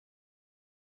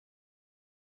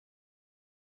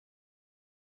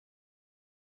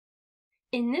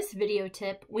In this video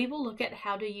tip, we will look at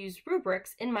how to use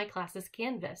rubrics in MyClasses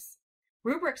Canvas.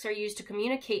 Rubrics are used to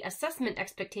communicate assessment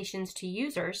expectations to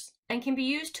users and can be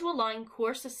used to align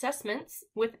course assessments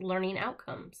with learning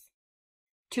outcomes.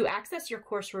 To access your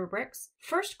course rubrics,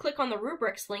 first click on the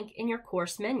Rubrics link in your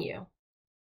course menu.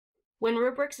 When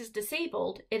Rubrics is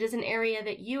disabled, it is an area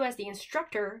that you as the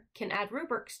instructor can add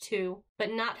rubrics to,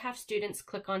 but not have students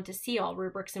click on to see all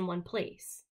rubrics in one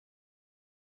place.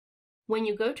 When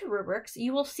you go to Rubrics,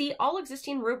 you will see all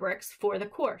existing rubrics for the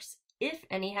course, if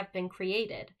any have been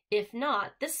created. If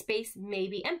not, this space may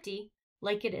be empty,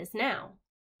 like it is now.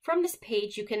 From this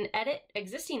page, you can edit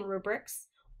existing rubrics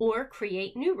or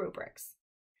create new rubrics.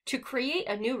 To create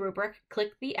a new rubric,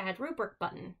 click the Add Rubric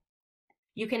button.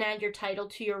 You can add your title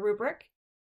to your rubric,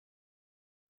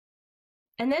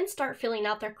 and then start filling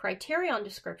out their criterion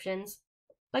descriptions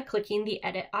by clicking the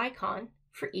Edit icon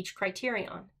for each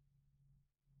criterion.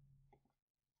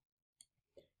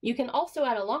 You can also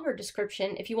add a longer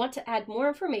description if you want to add more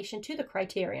information to the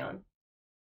criterion.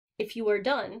 If you are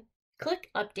done,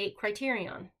 click Update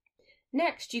Criterion.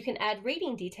 Next, you can add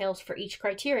rating details for each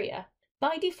criteria.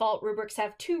 By default, rubrics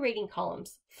have two rating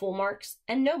columns, full marks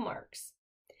and no marks.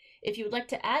 If you would like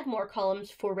to add more columns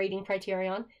for rating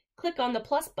criterion, click on the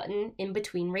plus button in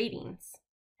between ratings.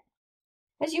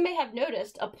 As you may have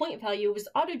noticed, a point value was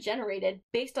auto-generated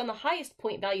based on the highest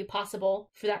point value possible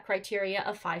for that criteria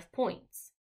of 5 points.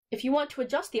 If you want to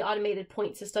adjust the automated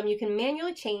point system, you can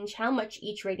manually change how much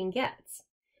each rating gets.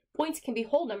 Points can be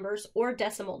whole numbers or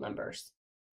decimal numbers.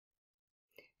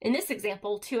 In this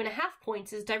example, 2.5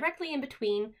 points is directly in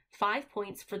between 5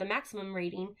 points for the maximum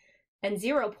rating and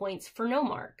 0 points for no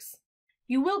marks.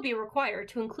 You will be required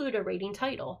to include a rating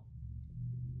title.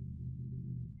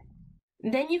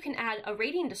 Then you can add a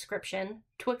rating description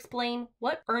to explain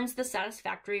what earns the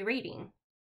satisfactory rating.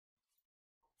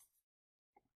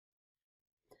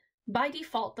 By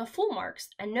default, the full marks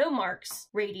and no marks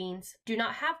ratings do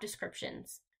not have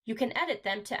descriptions. You can edit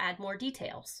them to add more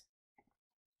details.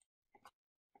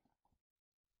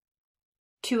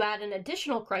 To add an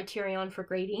additional criterion for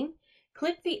grading,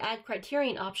 click the Add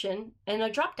Criterion option and a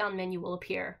drop-down menu will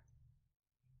appear.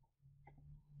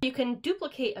 You can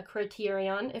duplicate a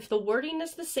criterion if the wording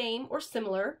is the same or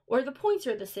similar, or the points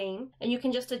are the same, and you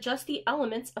can just adjust the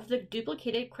elements of the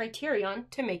duplicated criterion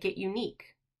to make it unique.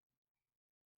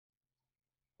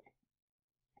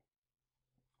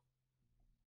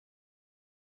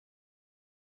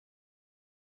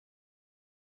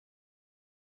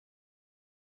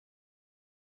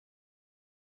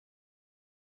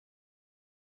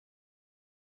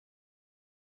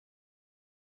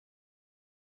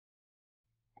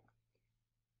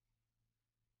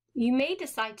 You may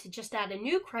decide to just add a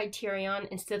new criterion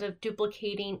instead of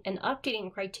duplicating and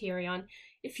updating criterion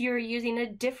if you're using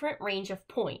a different range of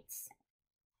points.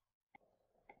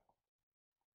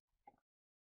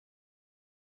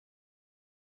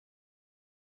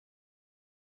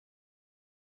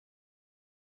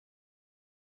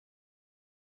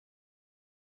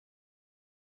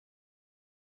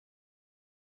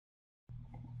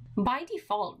 By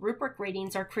default, rubric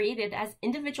ratings are created as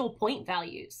individual point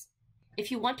values. If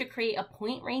you want to create a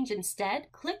point range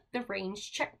instead, click the Range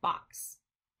checkbox.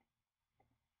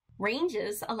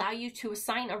 Ranges allow you to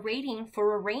assign a rating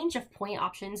for a range of point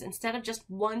options instead of just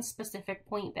one specific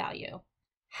point value.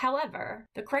 However,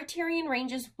 the criterion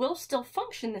ranges will still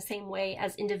function the same way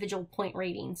as individual point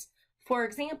ratings. For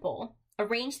example, a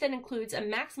range that includes a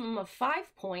maximum of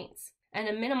 5 points and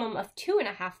a minimum of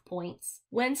 2.5 points,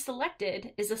 when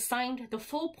selected, is assigned the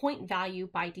full point value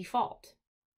by default.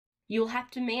 You'll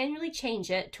have to manually change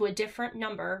it to a different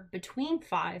number between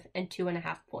 5 and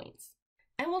 2.5 points.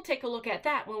 And we'll take a look at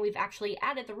that when we've actually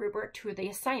added the rubric to the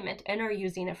assignment and are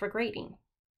using it for grading.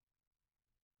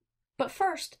 But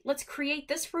first, let's create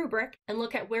this rubric and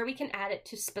look at where we can add it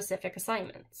to specific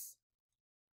assignments.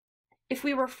 If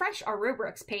we refresh our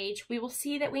rubrics page, we will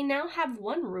see that we now have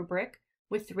one rubric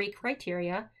with 3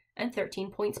 criteria and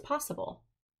 13 points possible.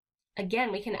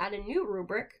 Again, we can add a new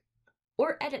rubric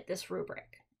or edit this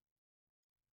rubric.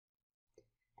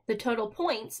 The total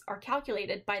points are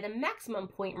calculated by the maximum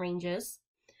point ranges.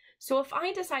 So if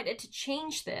I decided to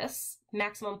change this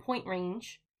maximum point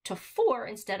range to 4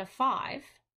 instead of 5,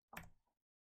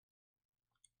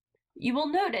 you will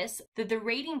notice that the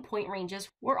rating point ranges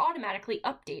were automatically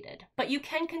updated, but you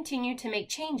can continue to make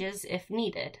changes if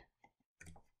needed.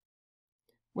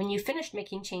 When you finish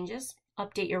making changes,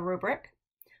 update your rubric,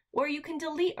 or you can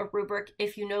delete a rubric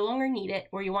if you no longer need it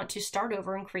or you want to start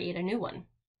over and create a new one.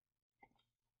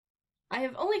 I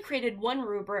have only created one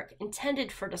rubric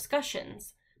intended for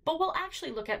discussions, but we'll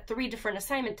actually look at 3 different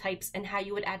assignment types and how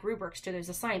you would add rubrics to those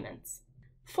assignments.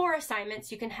 For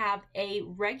assignments, you can have a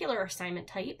regular assignment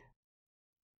type,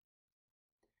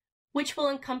 which will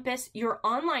encompass your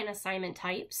online assignment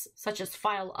types, such as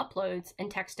file uploads and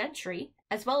text entry,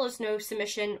 as well as no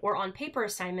submission or on-paper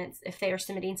assignments if they are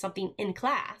submitting something in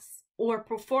class, or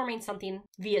performing something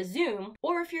via Zoom,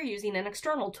 or if you're using an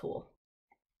external tool.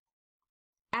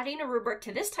 Adding a rubric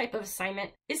to this type of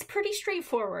assignment is pretty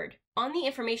straightforward. On the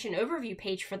information overview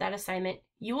page for that assignment,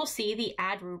 you will see the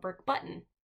Add Rubric button.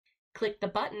 Click the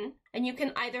button, and you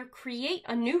can either create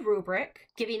a new rubric,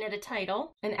 giving it a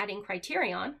title and adding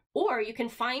criterion, or you can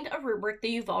find a rubric that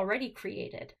you've already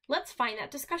created. Let's find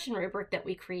that discussion rubric that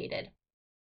we created.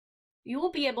 You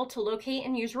will be able to locate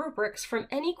and use rubrics from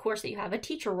any course that you have a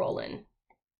teacher role in.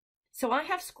 So I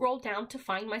have scrolled down to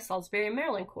find my Salisbury,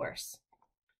 Maryland course.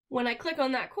 When I click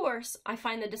on that course, I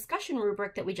find the discussion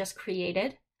rubric that we just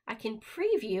created. I can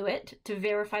preview it to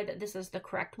verify that this is the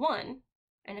correct one.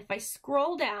 And if I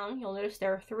scroll down, you'll notice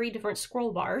there are 3 different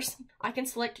scroll bars. I can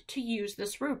select to use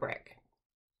this rubric.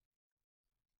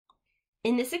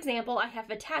 In this example, I have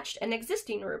attached an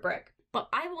existing rubric, but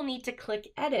I will need to click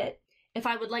Edit if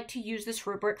I would like to use this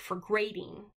rubric for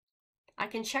grading. I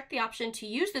can check the option to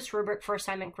use this rubric for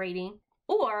assignment grading,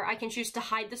 or I can choose to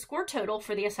hide the score total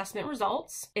for the assessment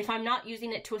results if I'm not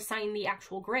using it to assign the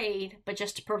actual grade, but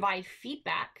just to provide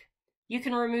feedback. You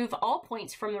can remove all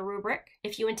points from the rubric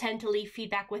if you intend to leave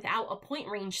feedback without a point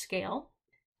range scale.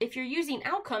 If you're using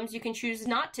outcomes, you can choose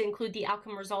not to include the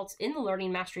outcome results in the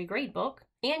Learning Mastery Gradebook,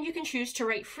 and you can choose to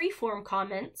write free-form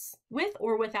comments with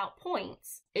or without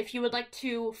points if you would like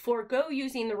to forego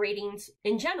using the ratings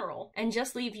in general and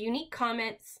just leave unique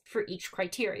comments for each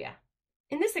criteria.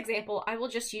 In this example, I will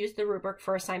just use the rubric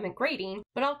for assignment grading,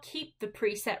 but I'll keep the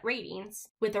preset ratings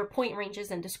with their point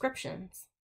ranges and descriptions.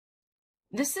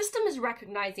 The system is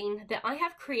recognizing that I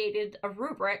have created a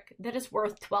rubric that is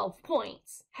worth 12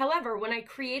 points. However, when I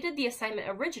created the assignment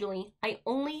originally, I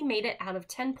only made it out of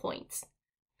 10 points.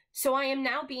 So I am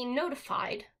now being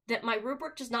notified that my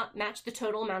rubric does not match the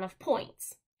total amount of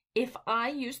points. If I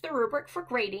use the rubric for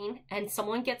grading and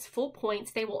someone gets full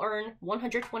points, they will earn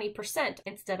 120%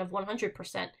 instead of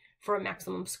 100% for a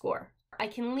maximum score. I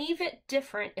can leave it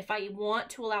different if I want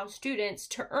to allow students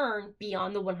to earn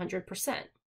beyond the 100%.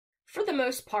 For the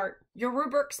most part, your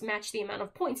rubrics match the amount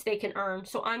of points they can earn,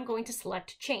 so I'm going to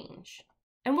select Change.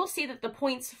 And we'll see that the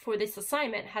points for this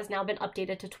assignment has now been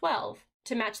updated to 12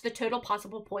 to match the total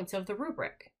possible points of the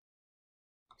rubric.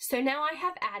 So now I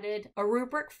have added a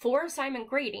rubric for assignment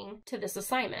grading to this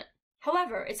assignment.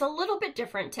 However, it's a little bit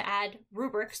different to add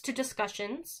rubrics to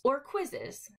discussions or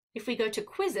quizzes. If we go to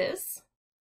Quizzes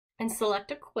and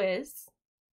select a quiz,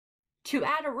 to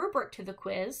add a rubric to the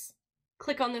quiz,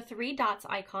 click on the 3 dots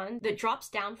icon that drops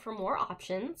down for more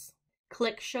options,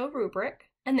 click Show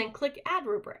Rubric, and then click Add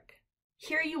Rubric.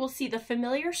 Here you will see the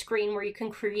familiar screen where you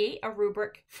can create a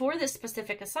rubric for this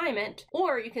specific assignment,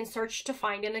 or you can search to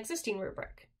find an existing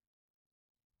rubric.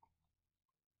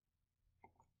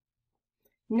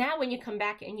 Now when you come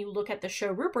back and you look at the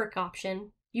Show Rubric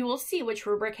option, you will see which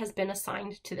rubric has been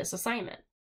assigned to this assignment.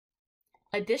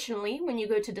 Additionally, when you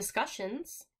go to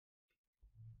Discussions,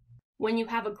 when you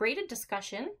have a graded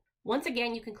discussion, once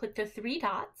again you can click the 3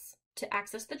 dots to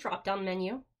access the drop-down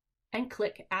menu and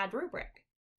click Add Rubric.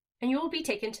 And you will be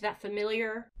taken to that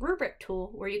familiar rubric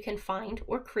tool where you can find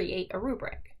or create a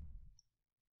rubric.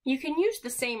 You can use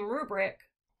the same rubric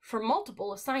for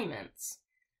multiple assignments,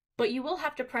 but you will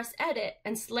have to press Edit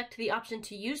and select the option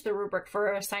to use the rubric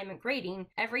for assignment grading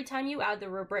every time you add the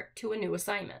rubric to a new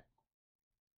assignment.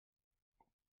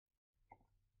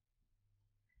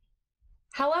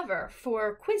 However,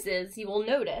 for quizzes, you will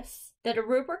notice that a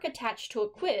rubric attached to a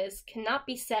quiz cannot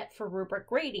be set for rubric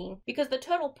grading because the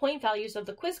total point values of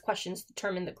the quiz questions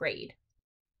determine the grade.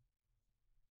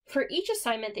 For each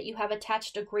assignment that you have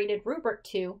attached a graded rubric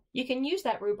to, you can use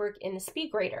that rubric in the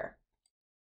SpeedGrader.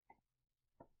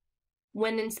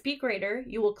 When in SpeedGrader,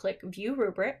 you will click View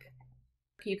Rubric.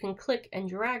 You can click and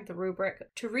drag the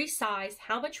rubric to resize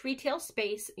how much retail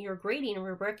space your grading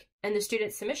rubric and the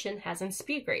student submission has in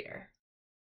SpeedGrader.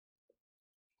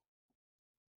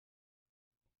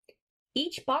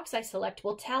 Each box I select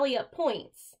will tally up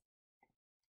points,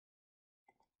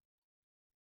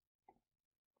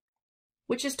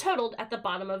 which is totaled at the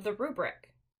bottom of the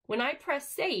rubric. When I press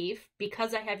Save,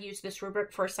 because I have used this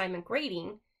rubric for assignment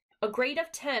grading, a grade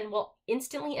of 10 will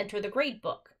instantly enter the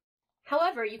gradebook.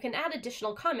 However, you can add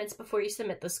additional comments before you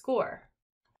submit the score.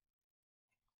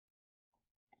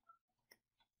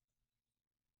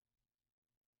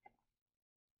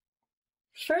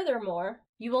 Furthermore,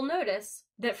 you will notice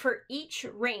that for each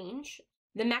range,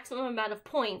 the maximum amount of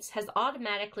points has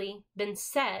automatically been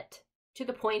set to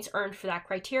the points earned for that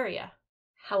criteria.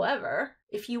 However,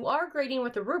 if you are grading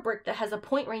with a rubric that has a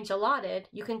point range allotted,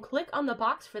 you can click on the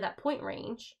box for that point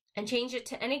range and change it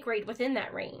to any grade within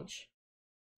that range.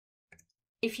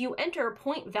 If you enter a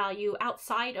point value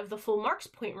outside of the full marks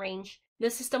point range,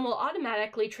 the system will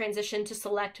automatically transition to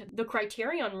select the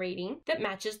criterion rating that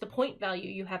matches the point value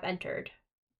you have entered.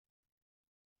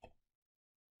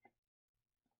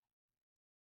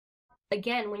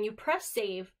 Again, when you press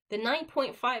save, the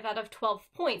 9.5 out of 12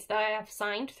 points that I have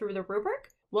assigned through the rubric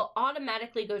will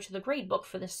automatically go to the gradebook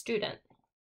for the student.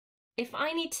 If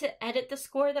I need to edit the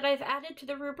score that I've added to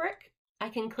the rubric, I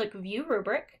can click View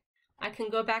Rubric, I can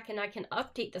go back and I can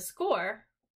update the score,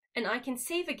 and I can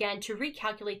save again to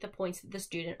recalculate the points that the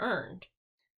student earned.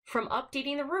 From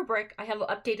updating the rubric, I have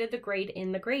updated the grade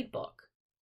in the gradebook.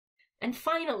 And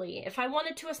finally, if I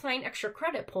wanted to assign extra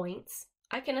credit points,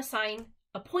 I can assign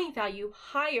a point value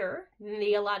higher than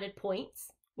the allotted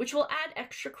points, which will add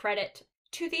extra credit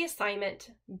to the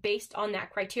assignment based on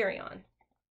that criterion.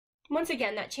 Once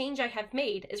again, that change I have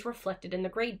made is reflected in the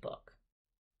gradebook.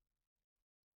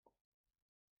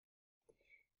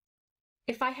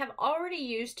 If I have already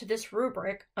used this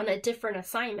rubric on a different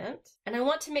assignment, and I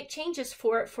want to make changes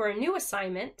for it for a new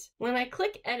assignment, when I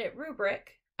click Edit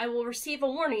Rubric, I will receive a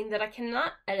warning that I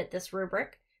cannot edit this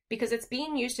rubric because it's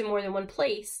being used in more than one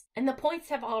place, and the points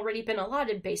have already been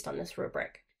allotted based on this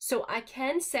rubric. So I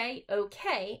can say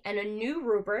OK, and a new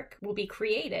rubric will be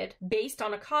created based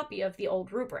on a copy of the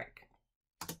old rubric.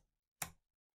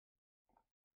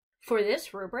 For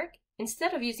this rubric,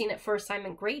 instead of using it for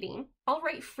assignment grading, I'll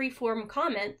write free-form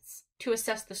comments to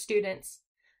assess the students,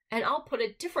 and I'll put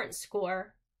a different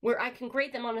score where I can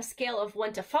grade them on a scale of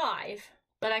 1 to 5,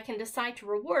 but I can decide to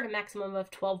reward a maximum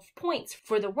of 12 points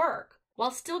for the work,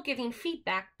 while still giving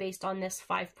feedback based on this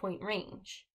 5-point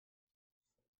range.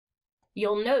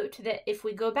 You'll note that if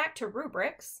we go back to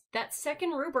rubrics, that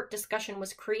second rubric discussion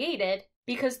was created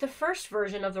because the first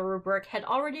version of the rubric had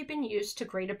already been used to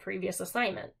grade a previous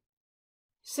assignment.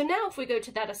 So now if we go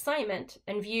to that assignment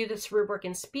and view this rubric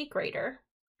in SpeakGrader,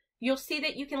 you'll see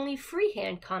that you can leave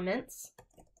freehand comments,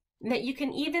 that you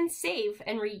can even save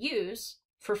and reuse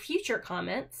for future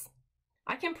comments.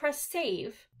 I can press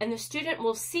save, and the student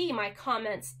will see my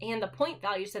comments and the point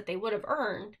values that they would have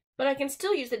earned, but I can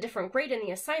still use a different grade in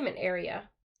the assignment area.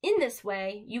 In this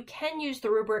way, you can use the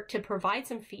rubric to provide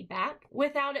some feedback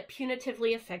without it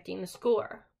punitively affecting the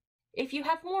score. If you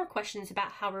have more questions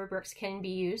about how rubrics can be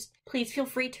used, please feel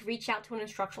free to reach out to an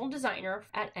instructional designer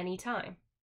at any time.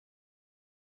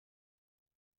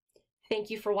 Thank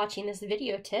you for watching this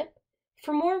video tip.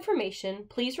 For more information,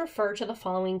 please refer to the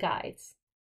following guides.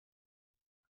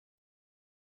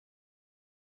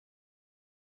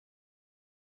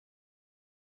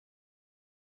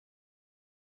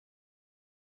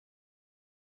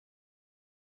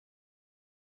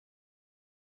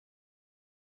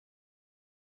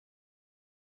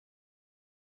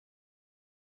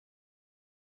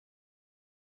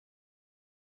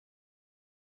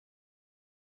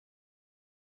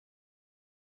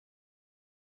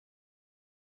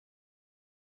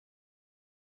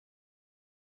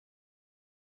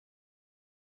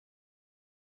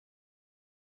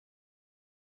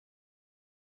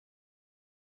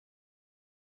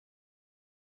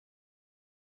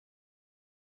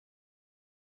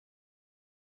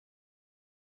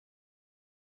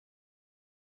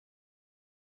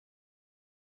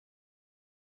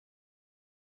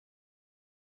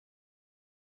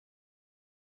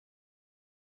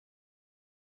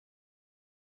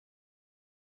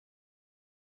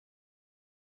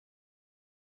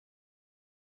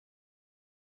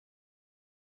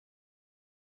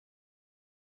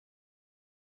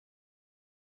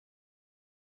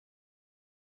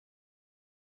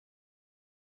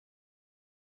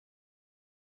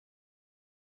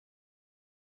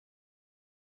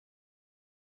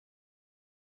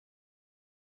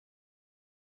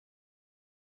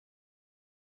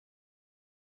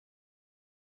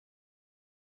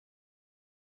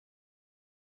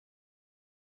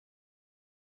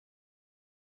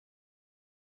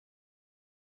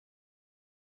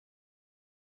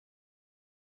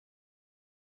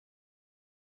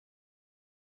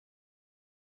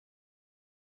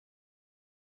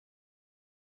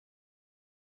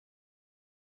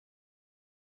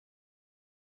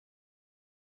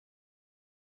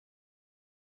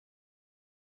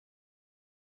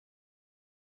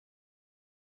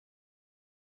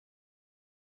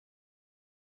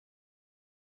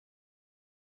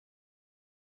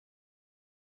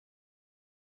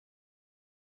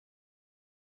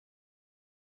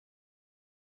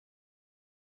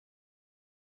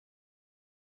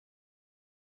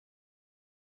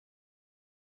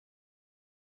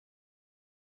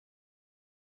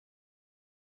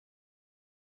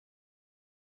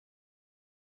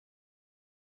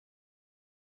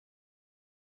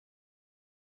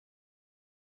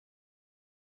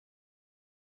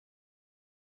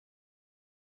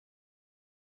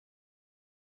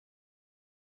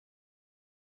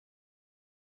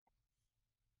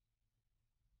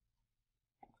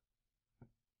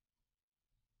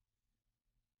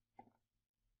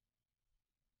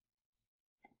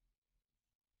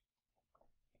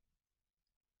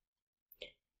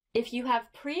 If you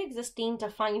have pre-existing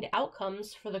defined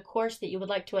outcomes for the course that you would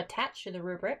like to attach to the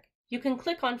rubric, you can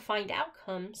click on Find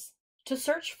Outcomes to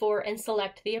search for and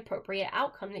select the appropriate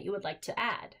outcome that you would like to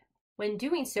add. When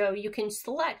doing so, you can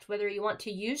select whether you want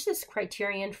to use this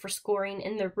criterion for scoring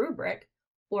in the rubric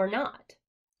or not.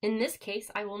 In this case,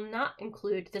 I will not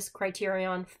include this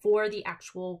criterion for the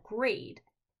actual grade.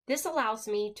 This allows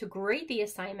me to grade the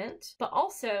assignment, but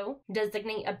also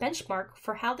designate a benchmark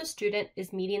for how the student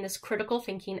is meeting this critical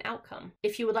thinking outcome.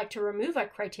 If you would like to remove a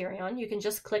criterion, you can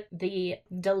just click the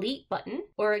Delete button,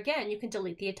 or again, you can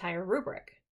delete the entire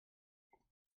rubric.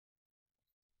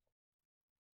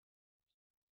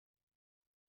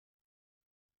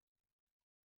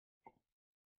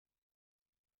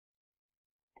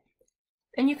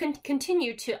 And you can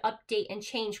continue to update and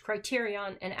change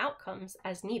criterion and outcomes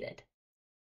as needed.